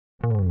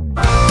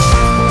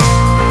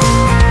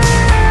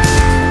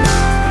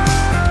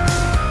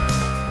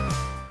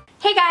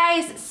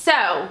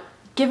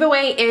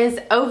giveaway is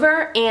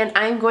over and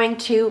I'm going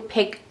to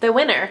pick the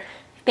winner.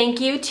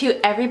 Thank you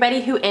to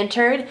everybody who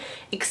entered,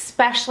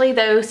 especially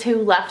those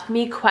who left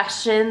me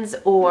questions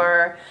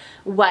or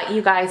what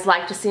you guys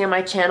like to see on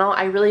my channel.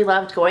 I really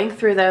loved going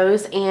through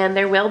those, and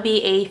there will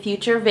be a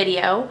future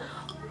video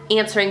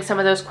answering some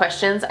of those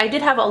questions. I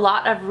did have a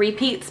lot of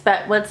repeats,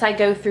 but once I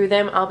go through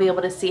them, I'll be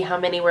able to see how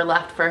many were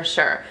left for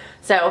sure.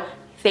 So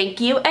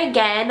thank you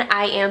again.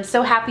 I am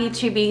so happy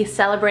to be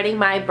celebrating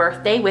my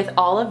birthday with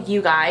all of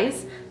you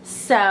guys.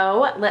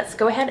 So let's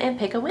go ahead and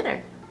pick a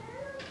winner.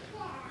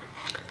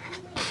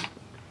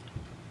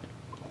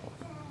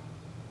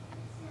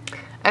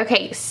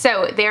 Okay,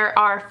 so there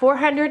are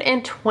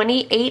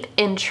 428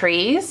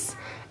 entries,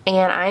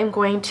 and I'm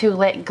going to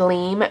let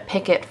Gleam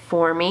pick it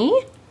for me.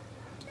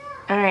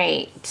 All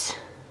right.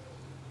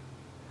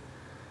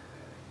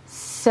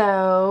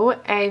 So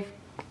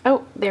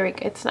oh, there we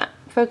go. It's not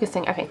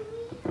focusing. Okay.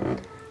 All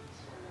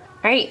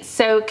right,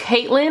 so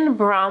Caitlin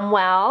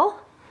Bromwell.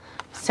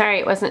 Sorry,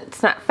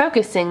 it's not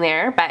focusing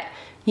there, but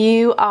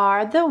you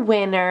are the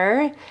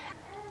winner.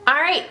 All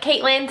right,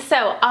 Caitlin,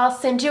 so I'll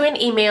send you an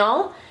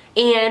email.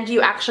 And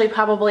you actually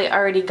probably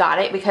already got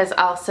it because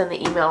I'll send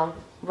the email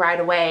right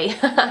away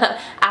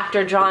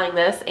after drawing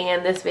this,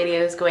 and this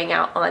video is going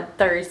out on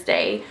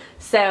Thursday.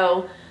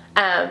 So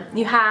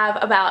you have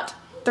about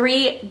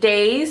 3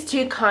 days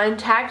to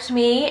contact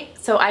me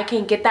so I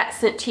can get that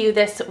sent to you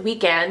this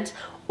weekend,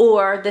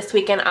 or this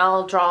weekend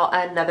I'll draw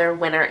another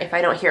winner if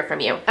I don't hear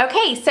from you.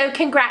 Okay, so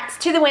congrats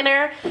to the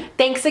winner.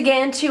 Thanks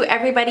again to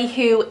everybody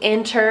who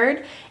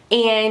entered.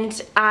 And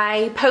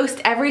I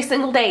post every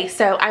single day,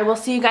 so I will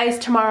see you guys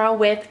tomorrow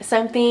with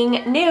something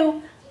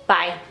new.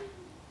 Bye.